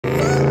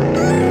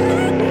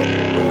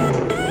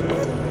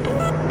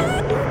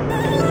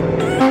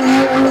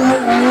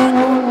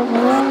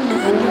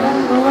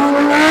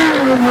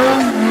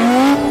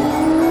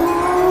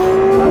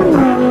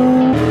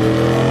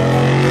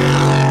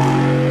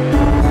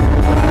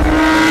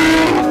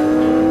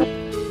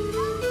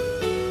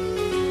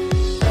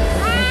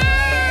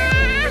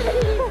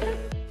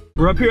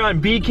up here on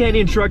B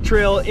Canyon Truck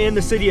Trail in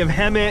the city of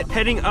Hemet,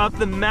 heading up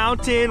the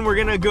mountain. We're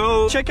gonna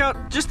go check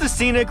out just the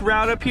scenic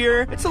route up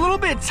here. It's a little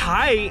bit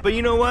tight, but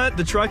you know what?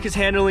 The truck is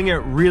handling it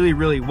really,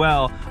 really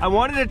well. I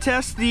wanted to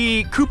test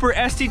the Cooper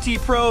STT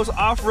Pros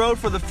off-road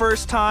for the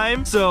first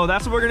time, so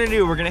that's what we're gonna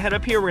do. We're gonna head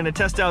up here, we're gonna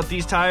test out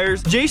these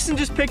tires. Jason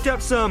just picked up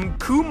some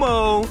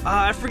Kumo,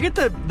 I forget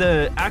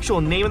the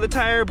actual name of the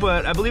tire,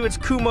 but I believe it's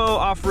Kumo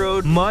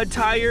off-road mud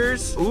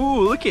tires.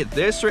 Ooh, look at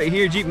this right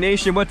here, Jeep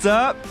Nation, what's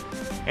up?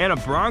 And a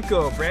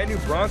Bronco, brand new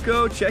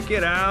Bronco, check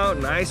it out,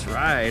 nice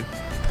ride.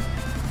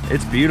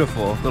 It's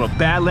beautiful. Little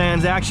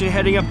Badlands action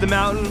heading up the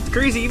mountain. It's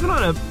crazy, even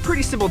on a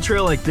pretty simple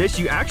trail like this,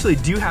 you actually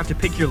do have to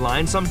pick your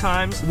line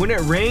sometimes. When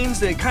it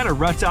rains, it kind of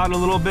ruts out a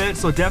little bit,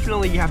 so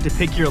definitely you have to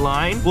pick your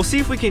line. We'll see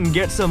if we can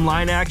get some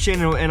line action,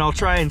 and I'll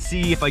try and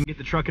see if I can get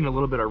the truck in a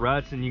little bit of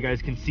ruts, and you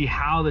guys can see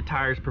how the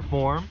tires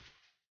perform.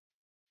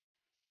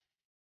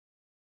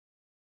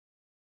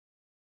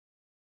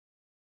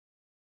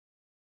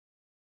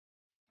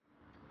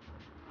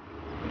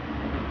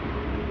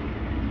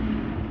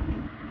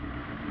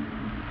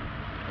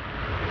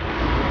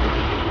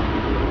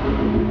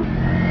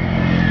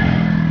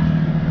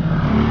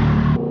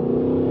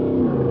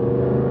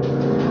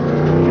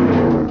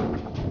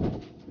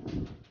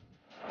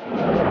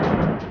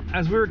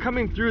 As we were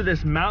coming through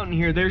this mountain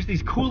here, there's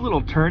these cool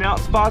little turnout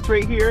spots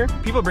right here.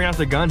 People bring out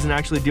their guns and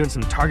actually doing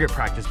some target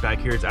practice back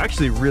here. It's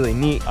actually really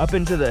neat. Up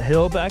into the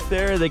hill back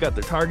there, they got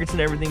their targets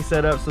and everything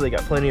set up, so they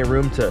got plenty of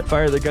room to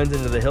fire their guns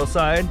into the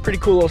hillside. Pretty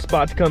cool little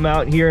spot to come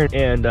out here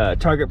and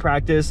target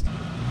practice.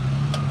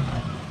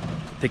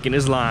 Thicken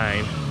his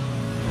line.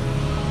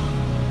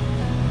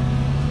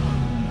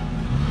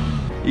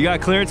 You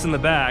got clearance in the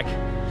back.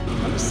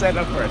 I'm just setting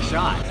up for a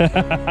shot.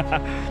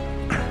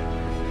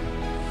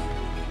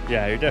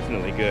 Yeah, you're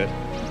definitely good.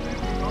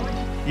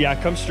 Yeah,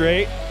 come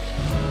straight.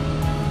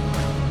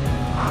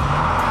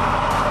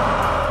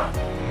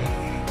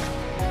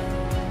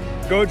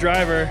 Go,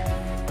 driver.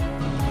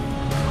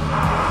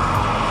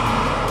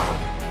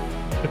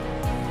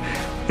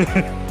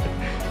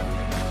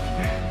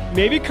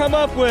 Maybe come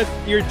up with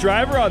your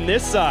driver on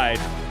this side.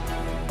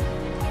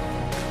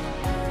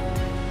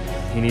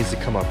 He needs to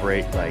come up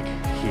right like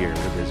here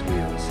with his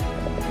wheels.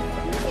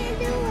 You can't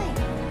do it.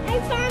 I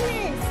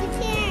promise. You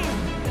can't.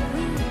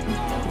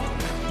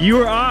 You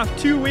were off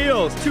 2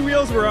 wheels. 2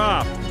 wheels were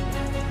off.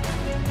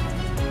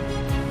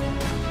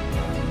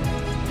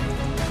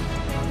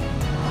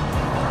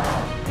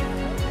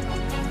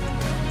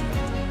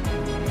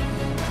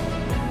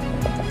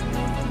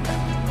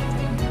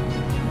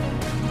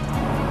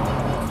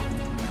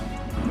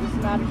 This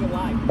is not a good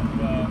line.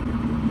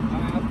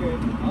 I'm good.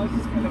 I was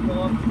just gonna go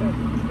up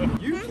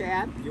to. You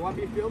can. You want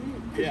me to film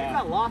you? Because you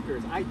got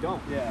lockers. I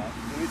don't. Yeah.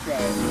 Let me try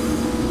it.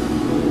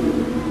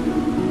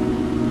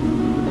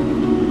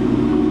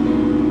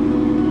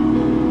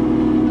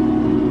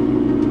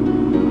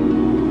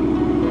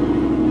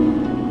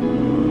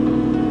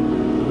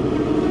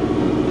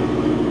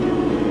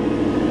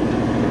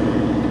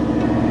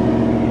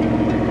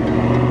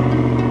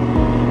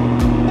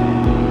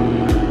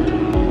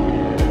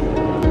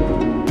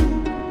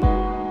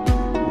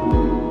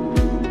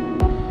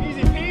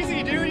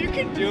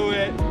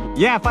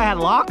 Yeah, if I had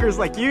lockers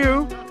like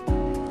you.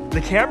 The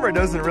camera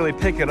doesn't really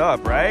pick it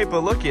up, right? But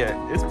look at it,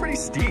 it's pretty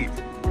steep.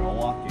 I'll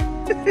walk you.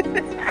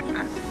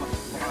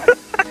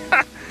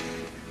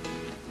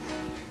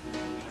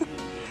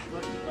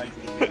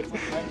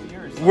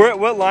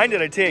 What line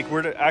did I take?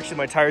 Actually,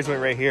 my tires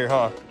went right here,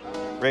 huh?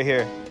 Right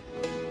here.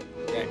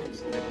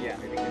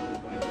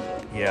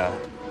 Yeah.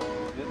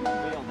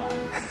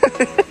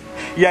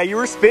 Yeah, you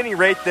were spinning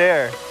right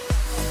there.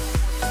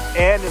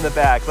 And in the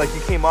back, like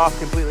you came off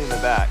completely in the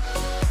back.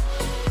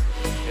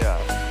 Yeah.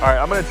 All right,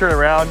 I'm gonna turn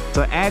around.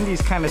 So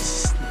Andy's kind of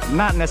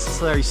not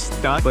necessarily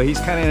stuck, but he's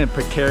kind of in a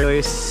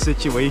precarious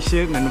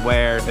situation, and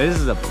where this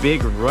is a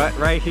big rut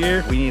right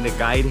here, we need to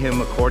guide him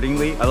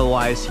accordingly.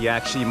 Otherwise, he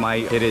actually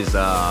might hit his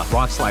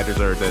rock sliders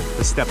or the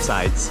step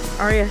sides.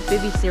 Aria,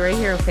 baby, stay right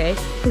here, okay?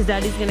 Because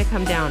Daddy's gonna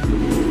come down.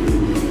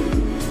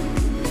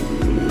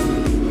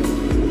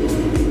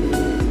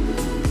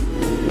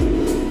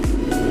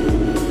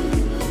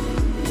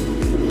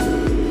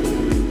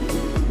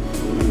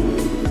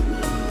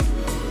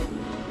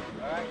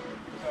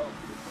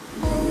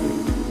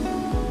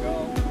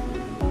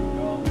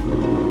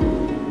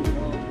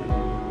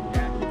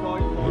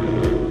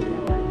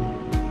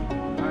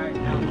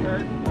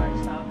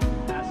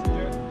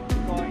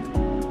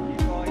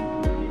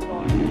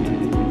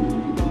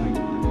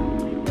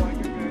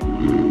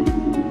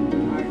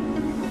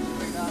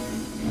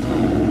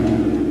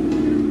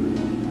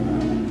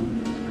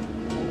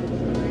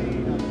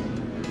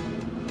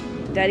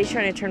 Daddy's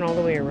trying to turn all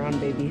the way around,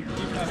 baby.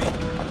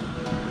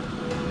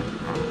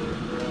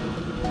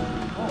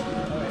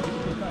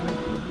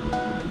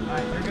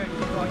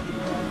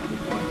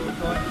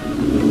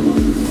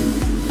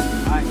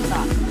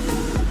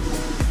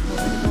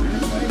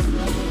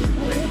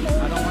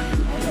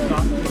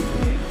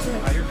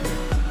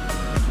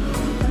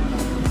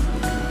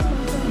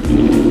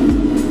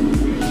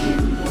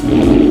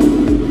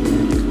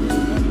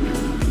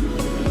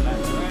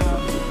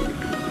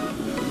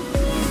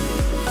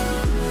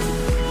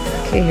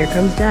 Okay, here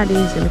comes Daddy.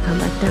 He's gonna come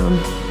back down.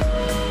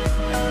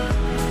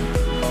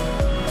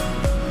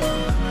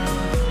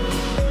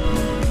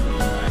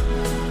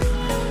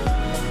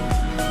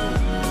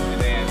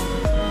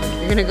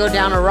 You're gonna go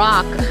down a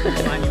rock.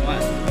 Which line you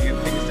want? You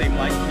gonna pick the same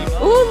line you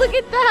keep on? Ooh, look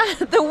at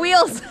that! The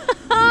wheels.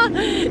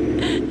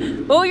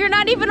 Oh, you're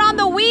not even on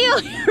the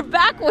wheel. You're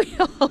back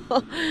wheel.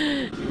 Alright,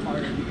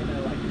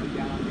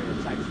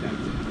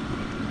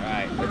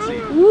 let's see.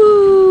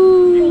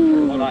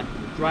 Woo! Hold on.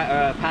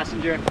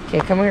 Passenger. Okay,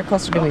 come here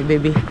closer to me,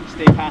 baby.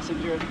 Stay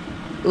passenger.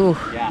 Ooh.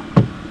 Yeah.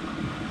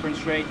 Turn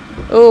straight.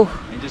 Ooh.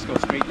 And just go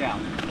straight down.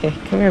 Okay,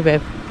 come here,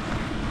 babe.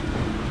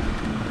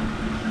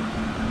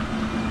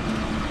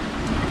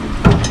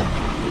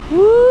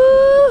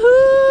 Woohoo!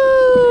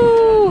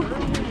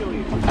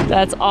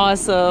 That's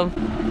awesome.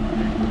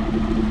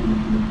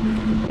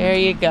 There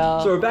you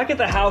go. So we're back at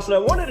the house and I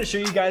wanted to show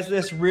you guys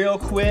this real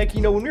quick. You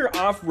know, when we were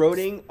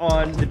off-roading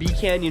on the B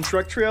Canyon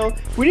truck trail,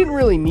 we didn't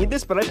really need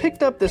this, but I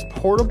picked up this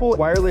portable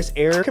wireless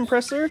air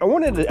compressor. I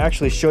wanted to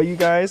actually show you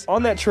guys.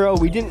 On that trail,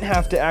 we didn't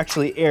have to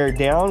actually air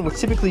down, which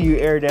typically you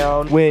air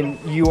down when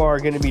you are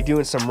gonna be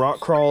doing some rock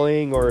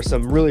crawling or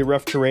some really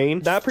rough terrain.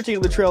 That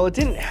particular trail, it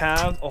didn't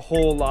have a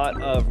whole lot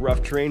of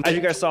rough terrain. As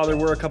you guys saw, there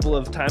were a couple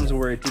of times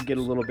where it did get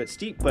a little bit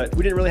steep, but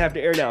we didn't really have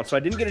to air down. So I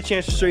didn't get a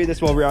chance to show you this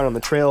while we were out on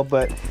the trail,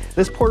 but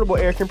this portable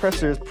air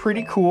compressor is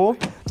pretty cool.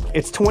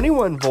 It's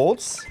 21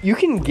 volts. You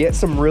can get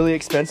some really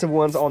expensive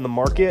ones on the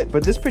market,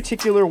 but this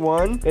particular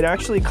one, it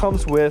actually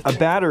comes with a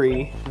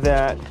battery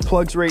that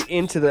plugs right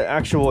into the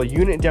actual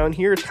unit down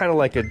here. It's kind of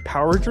like a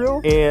power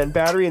drill and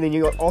battery, and then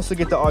you also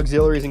get the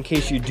auxiliaries in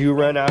case you do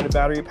run out of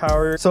battery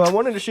power. So I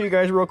wanted to show you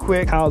guys real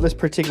quick how this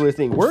particular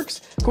thing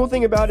works. Cool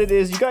thing about it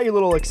is you got your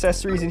little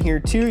accessories in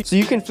here too, so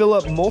you can fill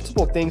up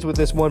multiple things with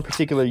this one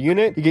particular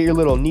unit. You get your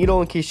little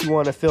needle in case you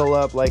want to fill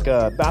up like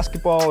a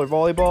basketball or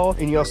volleyball,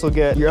 and you also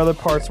get your other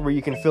parts where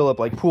you can fill up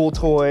like pool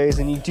toys,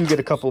 and you do get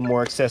a couple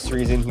more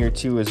accessories in here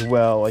too as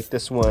well. Like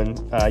this one,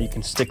 you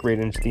can stick right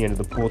into the end of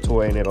the pool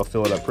toy and it'll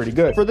fill it up pretty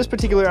good. For this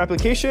particular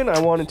application, I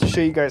wanted to show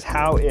you guys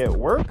how it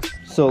works.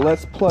 So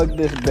let's plug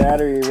this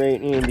battery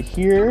right into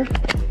here.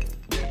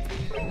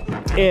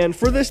 And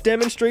for this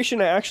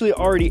demonstration, I actually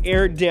already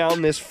aired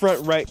down this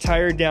front right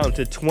tire down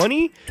to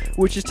 20,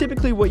 which is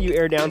typically what you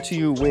air down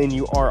to when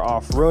you are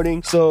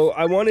off-roading. So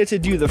I wanted to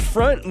do the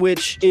front,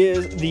 which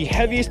is the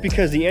heaviest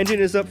because the engine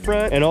is up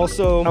front. And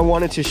also I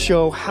wanted to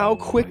show how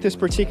quick this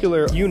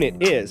particular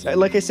unit is.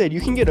 Like I said, you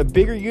can get a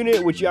bigger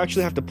unit, which you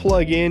actually have to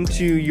plug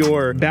into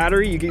your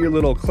battery. You get your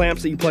little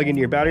clamps that you plug into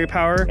your battery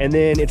power, and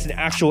then it's an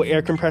actual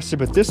air compressor.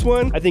 But this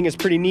one, I think is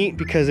pretty neat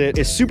because it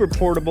is super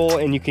portable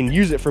and you can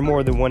use it for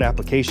more than one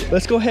application.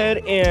 Let's go ahead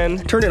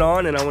and turn it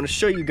on, and I want to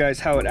show you guys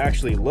how it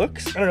actually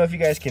looks. I don't know if you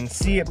guys can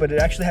see it, but it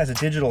actually has a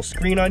digital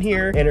screen on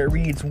here, and it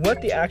reads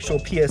what the actual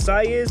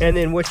PSI is and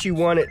then what you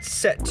want it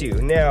set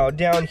to. Now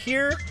down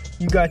here,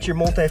 you got your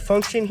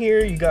multi-function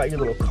here, you got your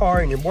little car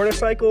and your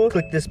motorcycle.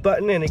 Click this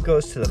button and it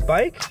goes to the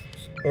bike.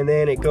 And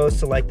then it goes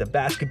to like the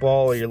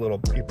basketball or your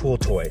pool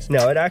toys.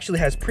 Now it actually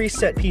has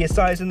preset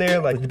PSIs in there,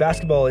 like the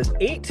basketball is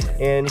 8,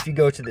 and if you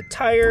go to the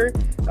tire,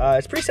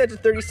 it's preset to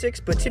 36,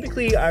 but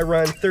typically I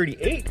run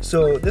 38.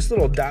 So this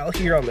little dial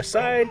here on the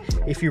side,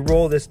 if you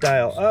roll this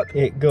dial up,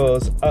 it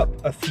goes up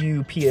a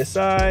few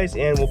PSIs,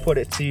 and we'll put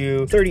it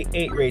to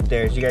 38 right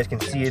there. As you guys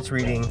can see, it's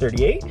reading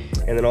 38.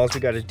 And then all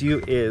we gotta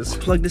do is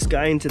plug this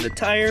guy into the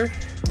tire.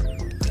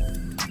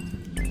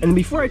 And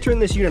before I turn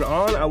this unit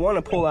on, I want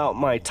to pull out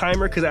my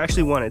timer because I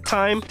actually wanted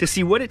time to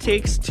see what it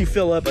takes to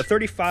fill up a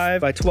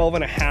 35 by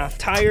 12.5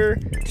 tire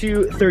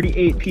to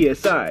 38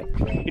 PSI.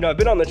 You know, I've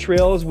been on the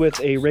trails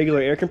with a regular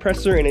air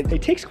compressor and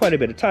it takes quite a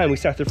bit of time. We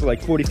sat there for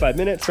like 45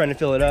 minutes trying to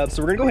fill it up.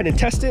 So we're gonna go ahead and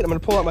test it. I'm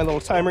gonna pull out my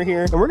little timer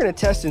here and we're gonna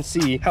test and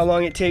see how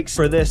long it takes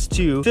for this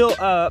to fill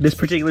up this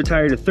particular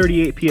tire to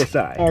 38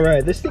 PSI. All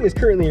right, this thing is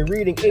currently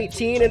reading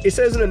 18 and it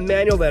says in the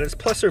manual that it's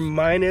plus or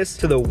minus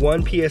to the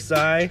 1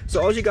 PSI.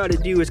 So all you gotta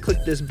do is click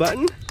this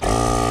button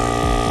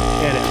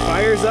and it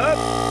fires up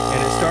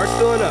and it starts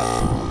filling up.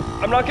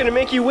 I'm not gonna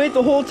make you wait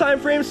the whole time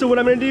frame, so what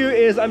I'm gonna do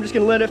is I'm just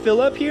gonna let it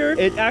fill up here.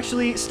 It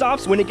actually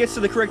stops when it gets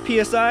to the correct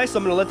PSI, so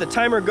I'm gonna let the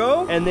timer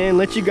go and then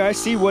let you guys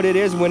see what it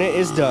is when it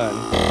is done.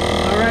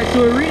 All right,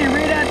 so we're reading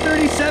right at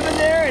 37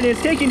 there, and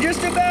it's taking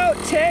just about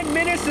 10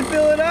 minutes to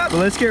fill it up. So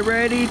let's get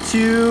ready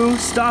to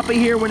stop it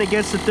here when it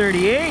gets to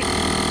 38.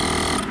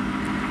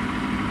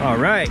 All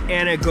right,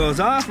 and it goes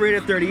off right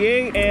at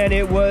 38, and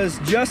it was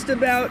just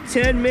about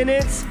 10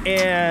 minutes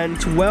and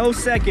 12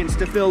 seconds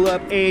to fill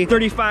up a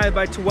 35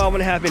 by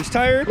 12.5 inch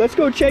tire. Let's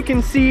go check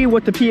and see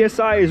what the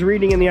PSI is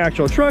reading in the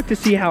actual truck to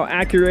see how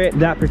accurate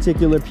that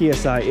particular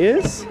PSI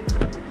is.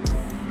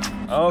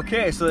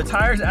 Okay, so the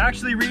tire's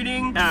actually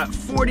reading at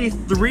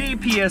 43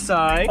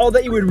 PSI. All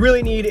that you would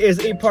really need is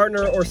a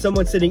partner or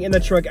someone sitting in the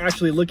truck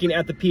actually looking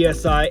at the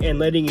PSI and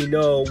letting you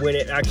know when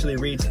it actually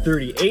reads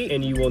 38,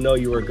 and you will know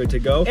you are good to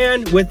go.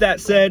 And with that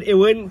said, it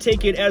wouldn't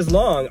take it as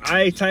long.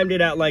 I timed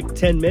it at like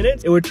 10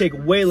 minutes. It would take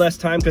way less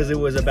time because it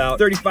was about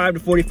 35 to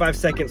 45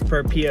 seconds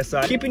per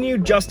PSI, keeping you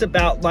just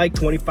about like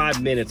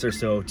 25 minutes or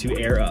so to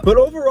air up. But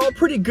overall,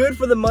 pretty good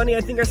for the money.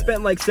 I think I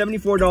spent like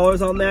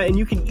 $74 on that, and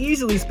you can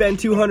easily spend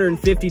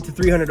 $250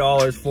 to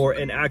 $300 for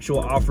an actual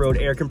off-road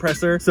air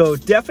compressor. So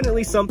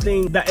definitely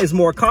something that is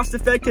more cost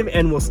effective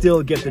and will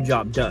still get the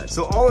job done.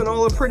 So all in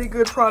all, a pretty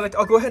good product.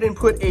 I'll go ahead and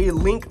put a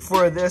link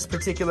for this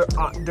particular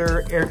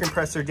OHTWHEELS air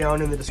compressor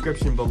down in the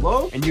description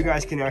below, and you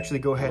guys can actually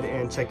go ahead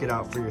and check it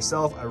out for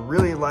yourself. I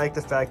really like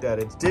the fact that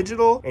it's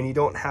digital and you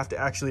don't have to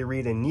actually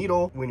read a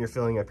needle when you're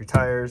filling up your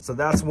tires. So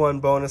that's one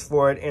bonus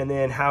for it. And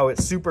then how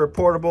it's super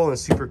portable and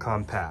super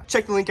compact.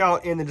 Check the link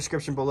out in the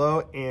description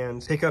below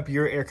and pick up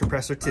your air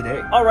compressor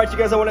today. All right, you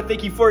guys, I want to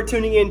thank you for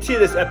tuning in to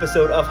this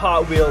episode of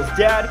Hot Wheels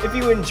Dad. If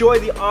you enjoy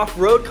the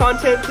off-road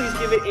content, please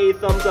give it a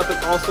thumbs up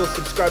and also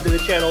subscribe to the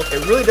channel.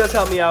 It really does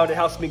help me out. It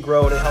helps me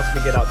grow and it helps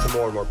me get out to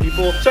more and more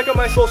people. Check out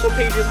my social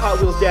pages, Hot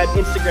Wheels Dad,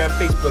 Instagram,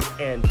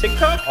 Facebook, and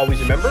TikTok. Always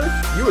remember,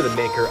 you are the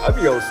maker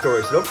of your own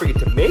story, so don't forget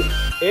to make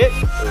it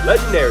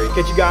legendary.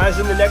 Catch you guys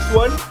in the next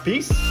one.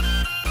 Peace.